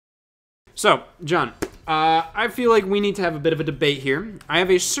So, John, I feel like we need to have a bit of a debate here. I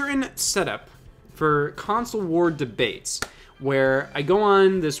have a certain setup for console war debates where I go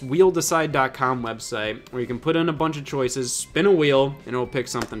on this wheeldecide.com website where you can put in a bunch of choices, spin a wheel, and it'll pick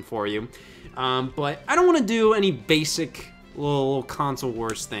something for you. But I don't want to do any basic little console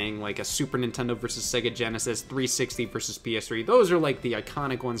wars thing like a Super Nintendo versus Sega Genesis, 360 versus PS3. Those are like the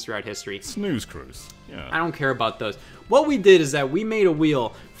iconic ones throughout history. Snooze cruise. Yeah. I don't care about those. What we did is that we made a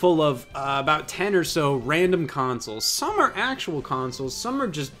wheel full of about 10 or so random consoles. Some are actual consoles, some are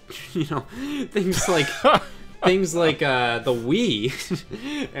just, you know, things like things like the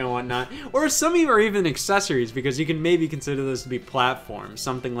Wii and whatnot. Or some are even accessories, because you can maybe consider this to be platforms.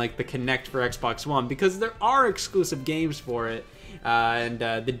 Something like the Kinect for Xbox One, because there are exclusive games for it. And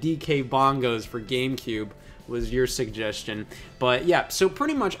the DK Bongos for GameCube was your suggestion. But yeah, so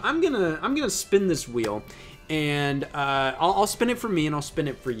pretty much I'm gonna spin this wheel. And I'll spin it for me, and I'll spin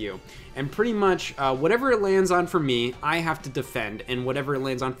it for you. And pretty much, whatever it lands on for me, I have to defend. And whatever it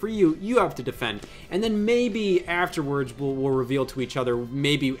lands on for you, you have to defend. And then maybe afterwards, we'll reveal to each other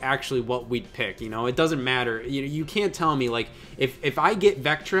maybe actually what we'd pick. You know, it doesn't matter. You can't tell me, like, if I get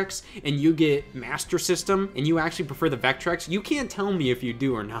Vectrex and you get Master System, and you actually prefer the Vectrex, you can't tell me if you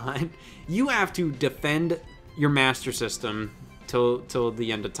do or not. You have to defend your Master System till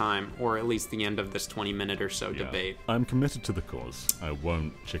the end of time, or at least the end of this 20-minute or so debate. I'm committed to the cause. I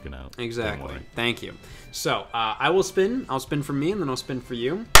won't chicken out. Exactly. Thank you. So, I will spin. I'll spin for me, and then I'll spin for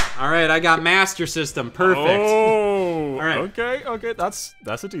you. All right, I got Master System. Perfect. Oh! All right. Okay, that's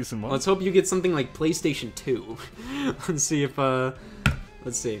a decent one. Let's hope you get something like PlayStation 2. Let's see if,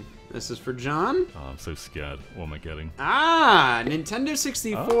 let's see. This is for John. Oh, I'm so scared. What am I getting? Ah, Nintendo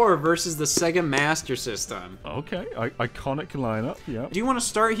 64 versus the Sega Master System. Okay, iconic lineup. Yeah. Do you want to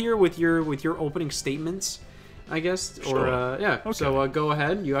start here with your opening statements, I guess? Sure. Or yeah. Okay. So go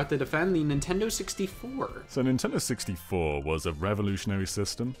ahead. You have to defend the Nintendo 64. So Nintendo 64 was a revolutionary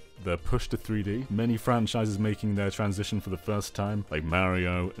system. The push to 3D, many franchises making their transition for the first time, like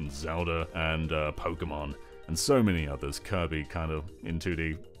Mario and Zelda and Pokemon, and so many others. Kirby kind of in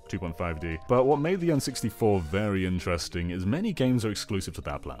 2D. 2.5D. But what made the N64 very interesting is many games are exclusive to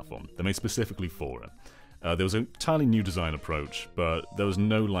that platform. They're made specifically for it. There was an entirely new design approach, but there was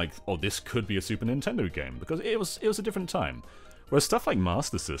no like, oh, this could be a Super Nintendo game, because it was a different time. Whereas stuff like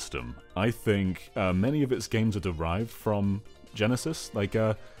Master System, I think many of its games are derived from Genesis. Like,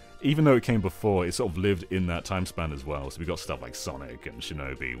 even though it came before, it sort of lived in that time span as well. So we got stuff like Sonic and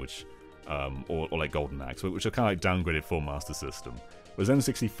Shinobi, which, or like Golden Axe, which are kind of like downgraded for Master System. Whereas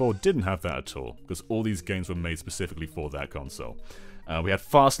N64 didn't have that at all, because all these games were made specifically for that console. We had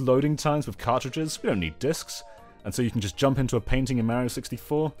fast loading times with cartridges, we don't need discs, and so you can just jump into a painting in Mario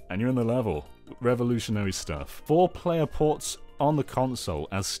 64, and you're in the level. Revolutionary stuff. 4-player ports on the console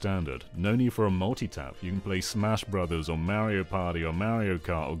as standard. No need for a multi-tap. You can play Smash Brothers or Mario Party or Mario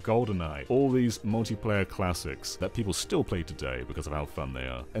Kart or GoldenEye. All these multiplayer classics that people still play today because of how fun they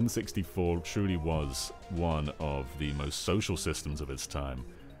are. N64 truly was one of the most social systems of its time.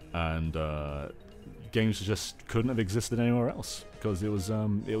 And games just couldn't have existed anywhere else, because it was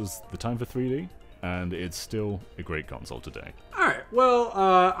the time for 3D, and it's still a great console today. All right, well,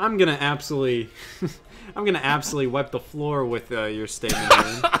 I'm gonna absolutely wipe the floor with your statement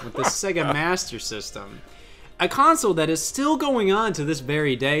here, with the Sega Master System, a console that is still going on to this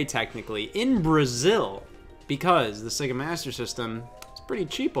very day, technically, in Brazil, because the Sega Master System is pretty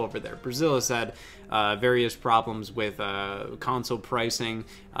cheap over there. Brazil has had various problems with console pricing.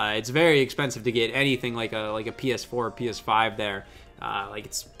 It's very expensive to get anything like a PS4 or PS5 there. Like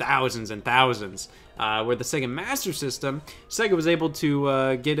it's thousands and thousands. Where the Sega Master System, Sega was able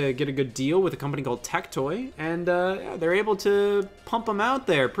to get a good deal with a company called Tectoy, and yeah, they're able to pump them out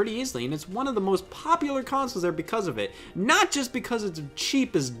there pretty easily. And it's one of the most popular consoles there because of it. Not just because it's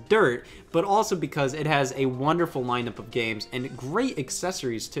cheap as dirt, but also because it has a wonderful lineup of games and great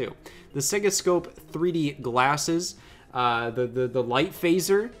accessories too. The Sega Scope 3D glasses, the light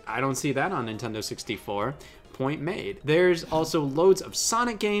phaser, I don't see that on Nintendo 64. Point made. There's also loads of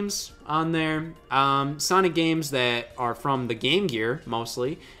Sonic games on there. Sonic games that are from the Game Gear,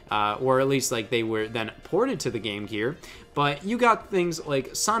 mostly. Or at least like they were then ported to the Game Gear. But you got things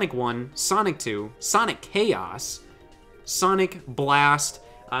like Sonic 1, Sonic 2, Sonic Chaos, Sonic Blast,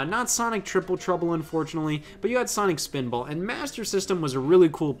 not Sonic Triple Trouble, unfortunately, but you had Sonic Spinball. And Master System was a really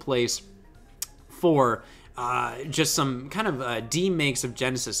cool place for just some kind of D-makes of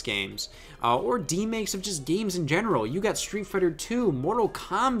Genesis games, or D-makes of just games in general. You got Street Fighter 2, Mortal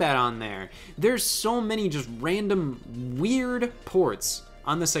Kombat on there. There's so many just random weird ports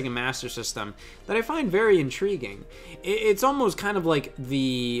on the Sega Master System that I find very intriguing. It's almost kind of like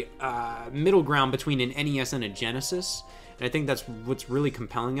the middle ground between an NES and a Genesis. And I think that's what's really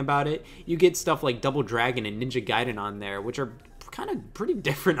compelling about it. You get stuff like Double Dragon and Ninja Gaiden on there, which are kind of pretty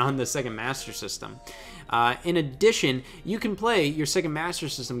different on the Sega Master System. In addition, you can play your Sega Master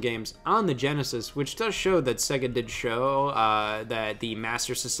System games on the Genesis, which does show that Sega did show that the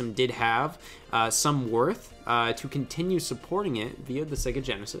Master System did have some worth to continue supporting it via the Sega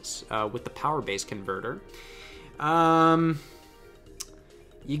Genesis with the power base converter. You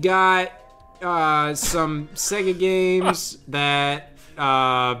got some Sega games that,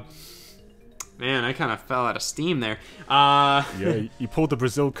 man, I kind of fell out of steam there. Yeah, you pulled the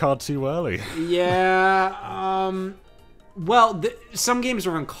Brazil card too early. Yeah, well, some games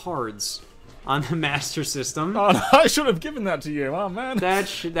are on cards on the Master System. Oh, no, I should have given that to you. Oh, man.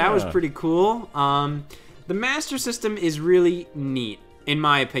 That was pretty cool. The Master System is really neat, in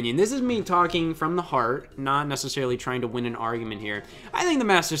my opinion. This is me talking from the heart, not necessarily trying to win an argument here. I think the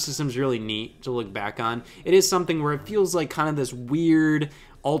Master System's really neat to look back on. It is something where it feels like kind of this weird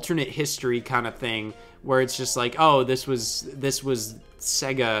alternate history kind of thing, where it's just like, oh, this was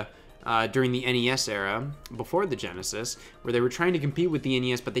Sega during the NES era, before the Genesis, where they were trying to compete with the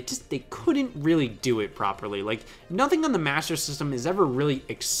NES, but they couldn't really do it properly. Like, nothing on the Master System is ever really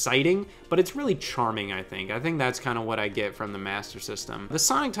exciting, but it's really charming, I think. I think that's kind of what I get from the Master System. The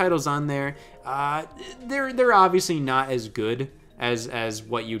Sonic titles on there, they're obviously not as good as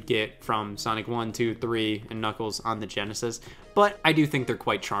what you'd get from Sonic 1, 2, 3, and Knuckles on the Genesis, but I do think they're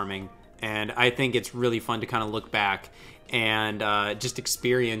quite charming, and I think it's really fun to kind of look back and just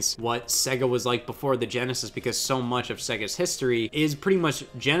experience what Sega was like before the Genesis, because so much of Sega's history is pretty much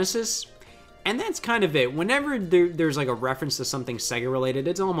Genesis, and that's kind of it. Whenever there's like a reference to something Sega related,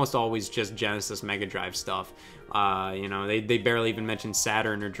 it's almost always just Genesis, Mega Drive stuff. You know, they barely even mention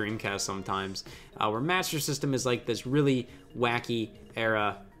Saturn or Dreamcast sometimes, where Master System is like this really wacky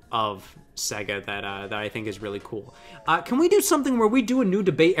era of Sega that I think is really cool. Can we do something where we do a new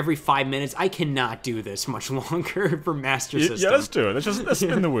debate every 5 minutes? I cannot do this much longer for Master System. Yeah, let's do it. Let's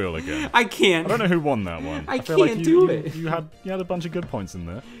spin the wheel again. I can't. I don't know who won that one. I feel can't like do it. You had a bunch of good points in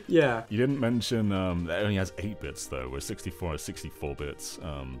there. Yeah. You didn't mention that it only has 8 bits though, where 64 has 64 bits.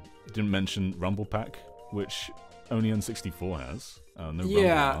 You didn't mention Rumble Pack, which only N64 has. No Rumble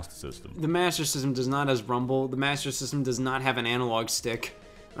Master System. The Master System does not have Rumble. The Master System does not have an analog stick.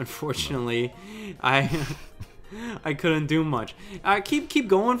 Unfortunately, no. I couldn't do much. Keep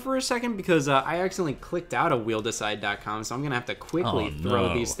going for a second, because I accidentally clicked out of wheeldecide.com, so I'm gonna have to quickly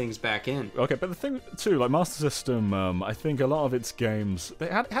throw these things back in. Okay, but the thing too, like Master System, I think a lot of its games, they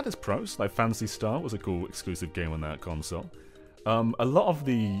had its pros. Like Phantasy Star was a cool exclusive game on that console. A lot of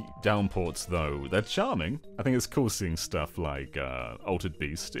the downports, though, they're charming. I think it's cool seeing stuff like Altered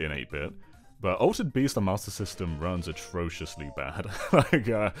Beast in 8-bit. But Altered Beast on Master System runs atrociously bad.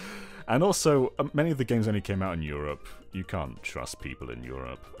 And also, many of the games only came out in Europe. You can't trust people in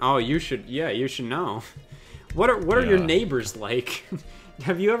Europe. Oh, you should know. What are your neighbors like?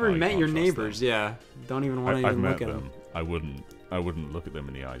 Have you ever met your neighbors? Them. Yeah. Don't even want to even look at them. I wouldn't look at them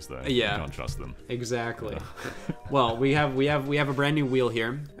in the eyes though. Yeah. You can't trust them. Exactly. Well, we have a brand new wheel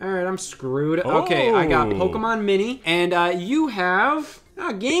here. All right, I'm screwed. Oh. Okay, I got Pokemon Mini, and you have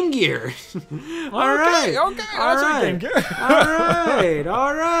Game Gear. All right. Game Gear.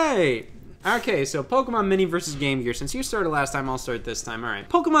 All right. Okay, so Pokemon Mini versus Game Gear. Since you started last time, I'll start this time. All right.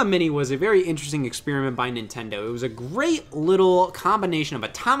 Pokemon Mini was a very interesting experiment by Nintendo. It was a great little combination of a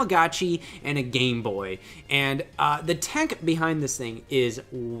Tamagotchi and a Game Boy. And the tech behind this thing is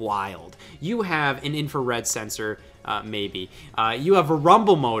wild. You have an infrared sensor, maybe. You have a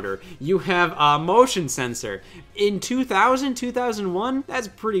rumble motor. You have a motion sensor. In 2001, that's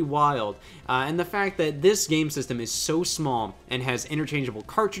pretty wild. And the fact that this game system is so small and has interchangeable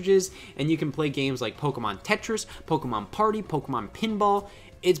cartridges, and you can play games like Pokemon Tetris, Pokemon Party, Pokemon Pinball,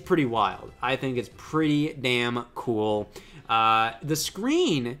 it's pretty wild. I think it's pretty damn cool. The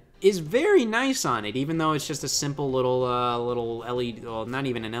screen is very nice on it, even though it's just a simple little LED, well, not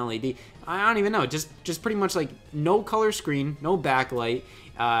even an LED. I don't even know, just pretty much like no color screen, no backlight.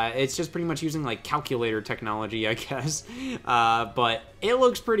 It's just pretty much using like calculator technology, I guess. But it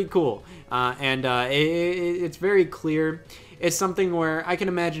looks pretty cool, and it's very clear. It's something where I can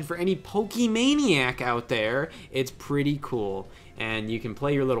imagine for any Pokemaniac out there, it's pretty cool. And you can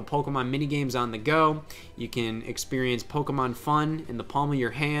play your little Pokemon minigames on the go. You can experience Pokemon fun in the palm of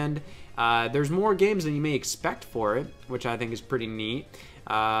your hand. There's more games than you may expect for it, which I think is pretty neat.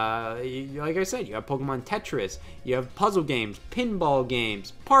 Like I said, you have Pokemon Tetris, you have puzzle games, pinball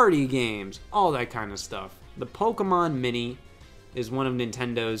games, party games, all that kind of stuff. The Pokemon Mini is one of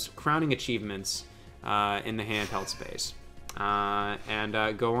Nintendo's crowning achievements in the handheld space.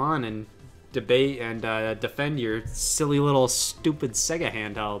 And go on and debate and defend your silly little stupid Sega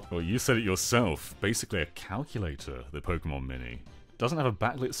handheld. Well, you said it yourself. Basically a calculator, the Pokemon Mini. Doesn't have a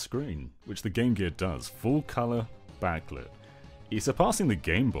backlit screen, which the Game Gear does. Full color backlit. It's surpassing the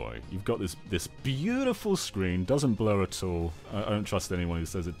Game Boy. You've got this beautiful screen, doesn't blur at all. I don't trust anyone who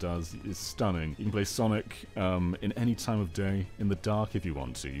says it does. It's stunning. You can play Sonic in any time of day, in the dark if you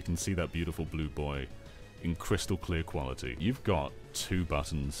want to. You can see that beautiful blue boy in crystal clear quality. You've got 2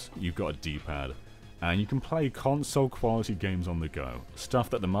 buttons, you've got a D-pad, and you can play console quality games on the go. Stuff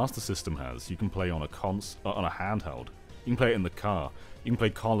that the Master System has, you can play on a handheld. You can play it in the car. You can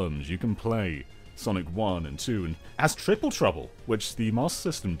play Columns. You can play Sonic 1 and 2, and as Triple Trouble, which the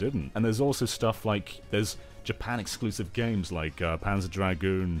Master System didn't. And there's also stuff like, there's Japan-exclusive games like Panzer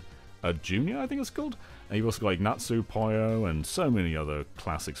Dragoon Junior, I think it's called. And you've also got like Natsu, Puyo, and so many other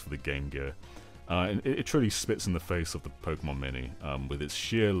classics for the Game Gear. And it truly spits in the face of the Pokemon Mini with its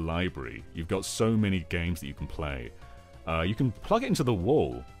sheer library. You've got so many games that you can play. You can plug it into the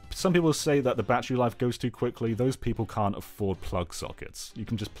wall. Some people say that the battery life goes too quickly. Those people can't afford plug sockets. You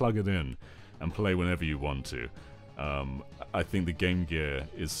can just plug it in and play whenever you want to. I think the Game Gear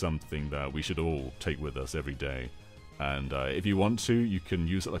is something that we should all take with us every day. And if you want to, you can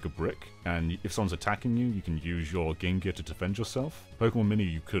use it like a brick. And if someone's attacking you, you can use your Game Gear to defend yourself. Pokemon Mini,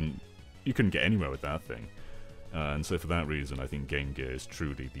 you couldn't get anywhere with that thing. And so for that reason, I think Game Gear is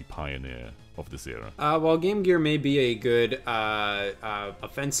truly the pioneer of this era. While Game Gear may be a good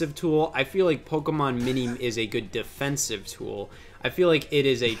offensive tool, I feel like Pokemon Mini is a good defensive tool. I feel like it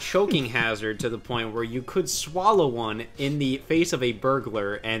is a choking hazard to the point where you could swallow one in the face of a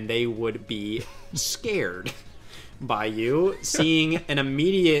burglar and they would be scared by you. Seeing an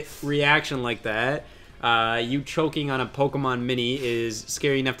immediate reaction like that, you choking on a Pokemon Mini is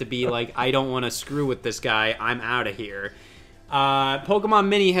scary enough to be like, I don't want to screw with this guy, I'm out of here. Pokemon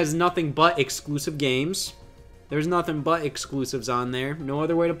Mini has nothing but exclusive games. There's nothing but exclusives on there. No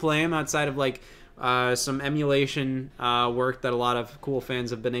other way to play them outside of like some emulation work that a lot of cool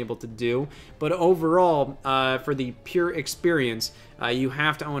fans have been able to do. But overall, for the pure experience, you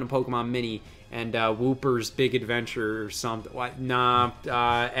have to own a Pokemon Mini. And Wooper's Big Adventure or something. What? Nah,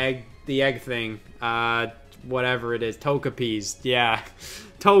 the egg thing. Whatever it is. Togepi's. Yeah.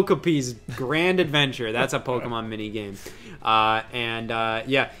 Togepi's Grand Adventure. That's a Pokemon mini game.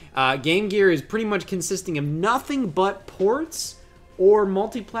 Game Gear is pretty much consisting of nothing but ports or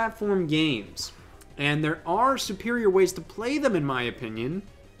multi-platform games. And there are superior ways to play them, in my opinion,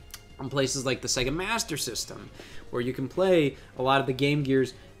 on places like the Sega Master System, where you can play a lot of the Game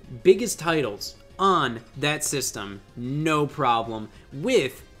Gear's biggest titles on that system, no problem,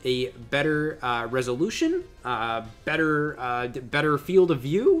 with a better resolution, better field of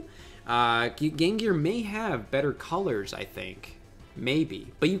view. Game Gear may have better colors, I think. Maybe.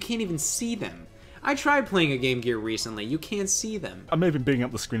 But you can't even see them. I tried playing a Game Gear recently. You can't see them. I may have been bigging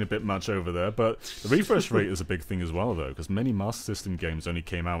up the screen a bit much over there, but the refresh rate is a big thing as well, though, because many Master System games only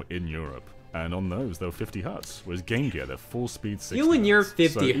came out in Europe. And on those, they were 50 Hz, whereas Game Gear, they're full speed 60 You and your Hz.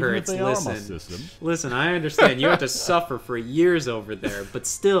 50 Hz, listen, I understand. You have to suffer for years over there, but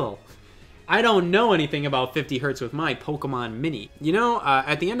still, I don't know anything about 50 Hz with my Pokemon Mini. You know,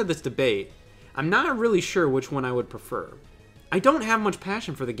 at the end of this debate, I'm not really sure which one I would prefer. I don't have much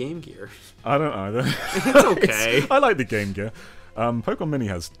passion for the Game Gear. I don't either. It's okay. I like the Game Gear. Pokemon Mini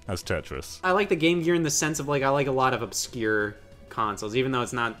has Tetris. I like the Game Gear in the sense of, like, I like a lot of obscure consoles, even though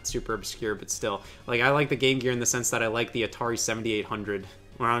it's not super obscure, but still. Like, I like the Game Gear in the sense that I like the Atari 7800,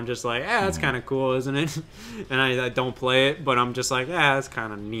 where I'm just like, that's kind of cool, isn't it? And I don't play it, but I'm just like, that's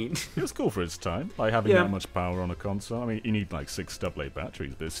kind of neat. It was cool for its time, like having that much power on a console. I mean, you need like 6 AA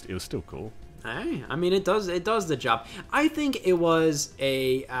batteries, but it was still cool. I mean, it does the job. I think it was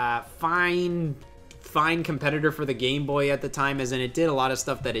a fine competitor for the Game Boy at the time, as in it did a lot of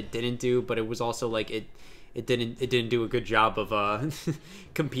stuff that it didn't do, but it was also like it didn't do a good job of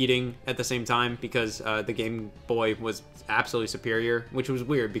competing at the same time, because the Game Boy was absolutely superior, which was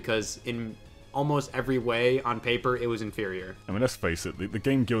weird because in almost every way on paper it was inferior. I mean, let's face it, the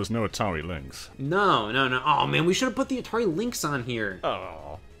Game Gear was no Atari Lynx. No. Oh man, we should have put the Atari Lynx on here.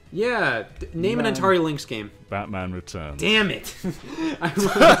 Oh. Yeah, name an Atari Lynx game. Batman Returns. Damn it.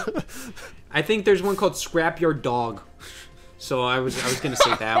 I think there's one called Scrapyard Dog. So I was gonna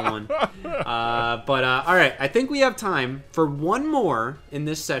say that one. All right, I think we have time for one more in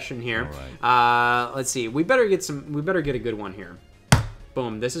this session here. All right. Let's see. We better get a good one here.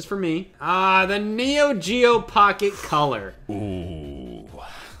 Boom, this is for me. The Neo Geo Pocket Color. Ooh,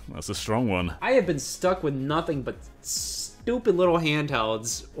 that's a strong one. I have been stuck with nothing but stupid little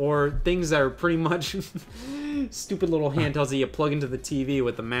handhelds or things that are pretty much stupid little handhelds that you plug into the TV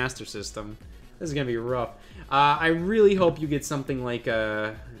with the Master System. This is gonna be rough. I really hope you get something like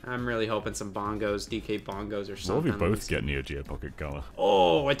I'm really hoping some bongos, DK bongos or something. What if we both get Neo Geo Pocket Color?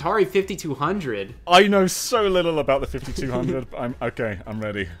 Oh, Atari 5200. I know so little about the 5200. I'm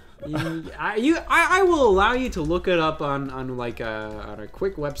ready. I will allow you to look it up on like on a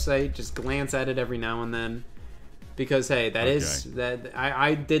quick website. Just glance at it every now and then, because hey,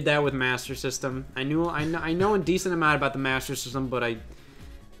 I did that with Master System. I know a decent amount about the Master System, but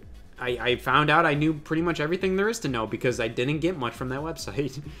I found out I knew pretty much everything there is to know because I didn't get much from that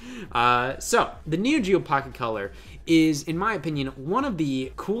website. So the Neo Geo Pocket Color is, in my opinion, one of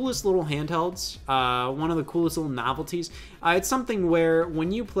the coolest little handhelds, one of the coolest little novelties. It's something where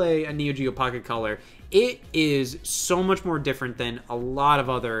when you play a Neo Geo Pocket Color, it is so much more different than a lot of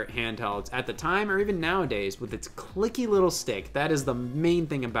other handhelds at the time or even nowadays with its clicky little stick. That is the main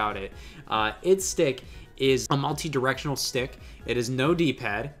thing about it. Its stick is a multi-directional stick. It is no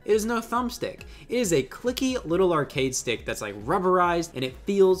D-pad. It is no thumbstick. It is a clicky little arcade stick that's like rubberized, and it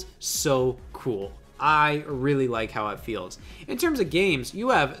feels so cool. I really like how it feels. In terms of games, you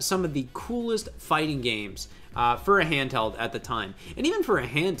have some of the coolest fighting games for a handheld at the time. And even for a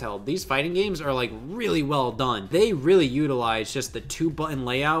handheld, these fighting games are like really well done. They really utilize just the 2-button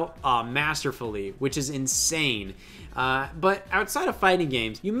layout masterfully, which is insane. But outside of fighting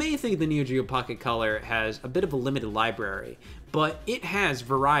games, you may think the Neo Geo Pocket Color has a bit of a limited library, but it has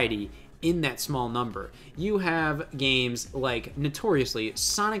variety in that small number. You have games like, notoriously,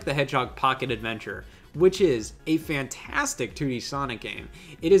 Sonic the Hedgehog Pocket Adventure, which is a fantastic 2D Sonic game.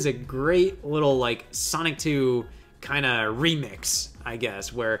 It is a great little like Sonic 2 kind of remix, I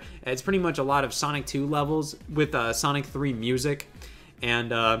guess, where it's pretty much a lot of Sonic 2 levels with Sonic 3 music.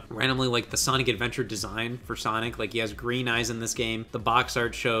 And randomly, like, the Sonic Adventure design for Sonic, like, he has green eyes in this game. The box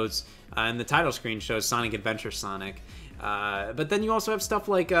art shows, and the title screen shows Sonic Adventure Sonic. But then you also have stuff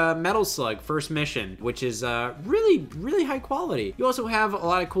like Metal Slug First Mission, which is really, really high quality. You also have a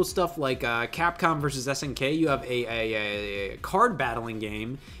lot of cool stuff like Capcom versus SNK. You have a card battling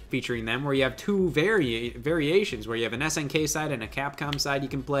game featuring them, where you have two variations, where you have an SNK side and a Capcom side you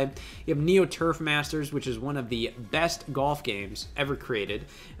can play. You have Neo Turf Masters, which is one of the best golf games ever created,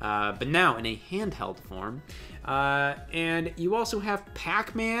 but now in a handheld form. And you also have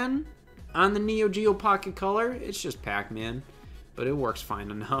Pac-Man on the Neo Geo Pocket Color. It's just Pac-Man, but it works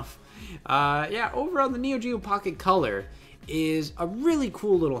fine enough. Yeah, overall, the Neo Geo Pocket Color is a really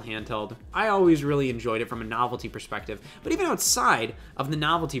cool little handheld. I always really enjoyed it from a novelty perspective, but even outside of the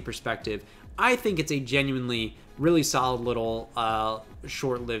novelty perspective, I think it's a genuinely really solid little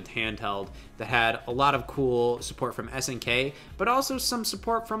short-lived handheld that had a lot of cool support from SNK, but also some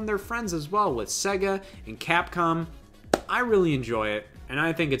support from their friends as well with Sega and Capcom. I really enjoy it, and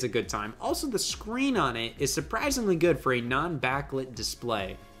I think it's a good time. Also, the screen on it is surprisingly good for a non-backlit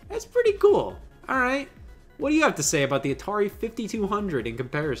display. That's pretty cool. All right. What do you have to say about the Atari 5200 in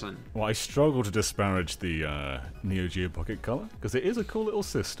comparison? Well, I struggle to disparage the Neo Geo Pocket Color, because it is a cool little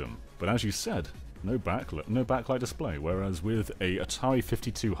system. But as you said, no backlight display. Whereas with a Atari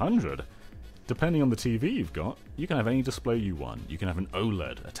 5200, depending on the TV you've got, you can have any display you want. You can have an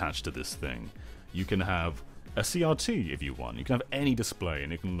OLED attached to this thing. You can have a CRT if you want. You can have any display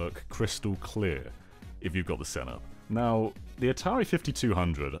and it can look crystal clear if you've got the setup. Now, the Atari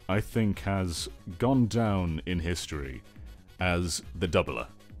 5200, I think, has gone down in history as the doubler.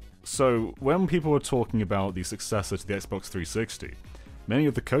 So, when people were talking about the successor to the Xbox 360, many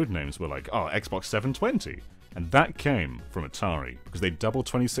of the codenames were like, oh, Xbox 720. And that came from Atari, because they doubled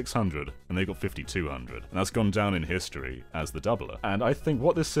 2600 and they got 5200. And that's gone down in history as the doubler. And I think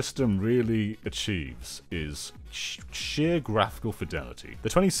what this system really achieves is sheer graphical fidelity. The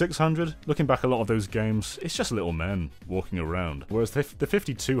 2600, looking back at a lot of those games, it's just little men walking around. Whereas the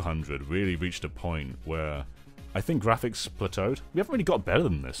 5200 really reached a point where I think graphics plateaued. We haven't really got better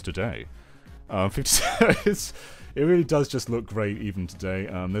than this today. It really does just look great even today.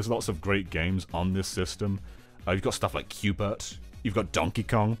 There's lots of great games on this system. You've got stuff like Q*bert, you've got Donkey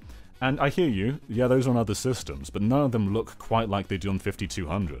Kong, and I hear you, yeah, those are on other systems, but none of them look quite like they do on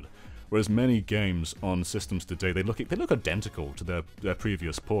 5200. Whereas many games on systems today, they look identical to their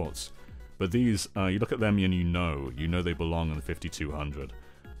previous ports. But these, you look at them and you know they belong on the 5200.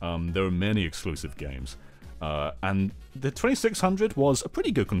 There are many exclusive games. And the 2600 was a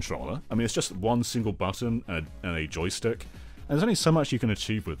pretty good controller. I mean, it's just one single button and a joystick. And there's only so much you can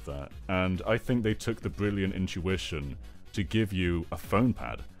achieve with that. And I think they took the brilliant intuition to give you a phone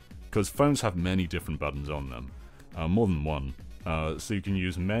pad. Because phones have many different buttons on them. More than one. So you can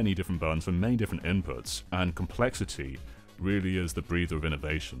use many different buttons for many different inputs. And complexity really is the breather of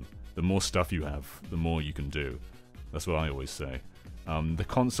innovation. The more stuff you have, the more you can do. That's what I always say. The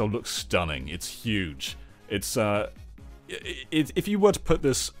console looks stunning. It's huge. It's if you were to put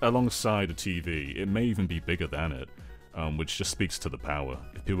this alongside a TV, it may even be bigger than it, which just speaks to the power.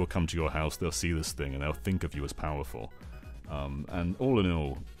 If people come to your house, they'll see this thing and they'll think of you as powerful. And all in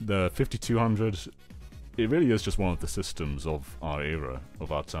all, the 5200, it really is just one of the systems of our era,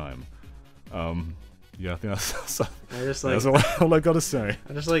 of our time. Yeah, I think that's all I gotta say.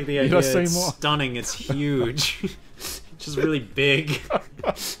 I just like the idea it's stunning, it's huge. Just really big.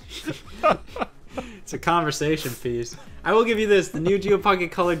 It's a conversation piece. I will give you this. The Neo Geo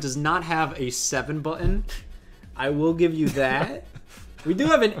Pocket Color does not have a 7 button. I will give you that. We do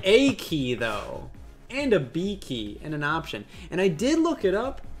have an A key, though. And a B key. And an option. And I did look it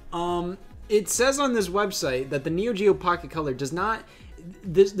up. It says on this website that the Neo Geo Pocket Color does not...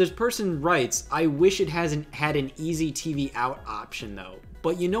 This person writes, I wish it hasn't had an easy TV out option, though.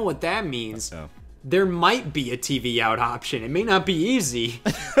 But you know what that means. Yeah. There might be a TV out option. It may not be easy,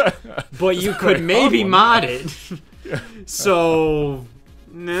 but you could maybe mod it. So,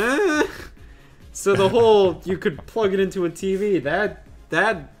 nah. So the whole you could plug it into a TV. That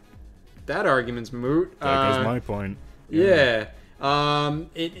argument's moot. That goes my point. Yeah.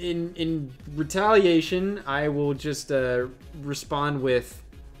 In retaliation, I will just respond with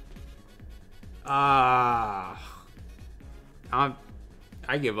I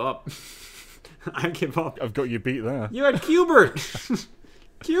give up. I give up. I've got you beat there. You had Qbert.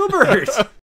 Qbert.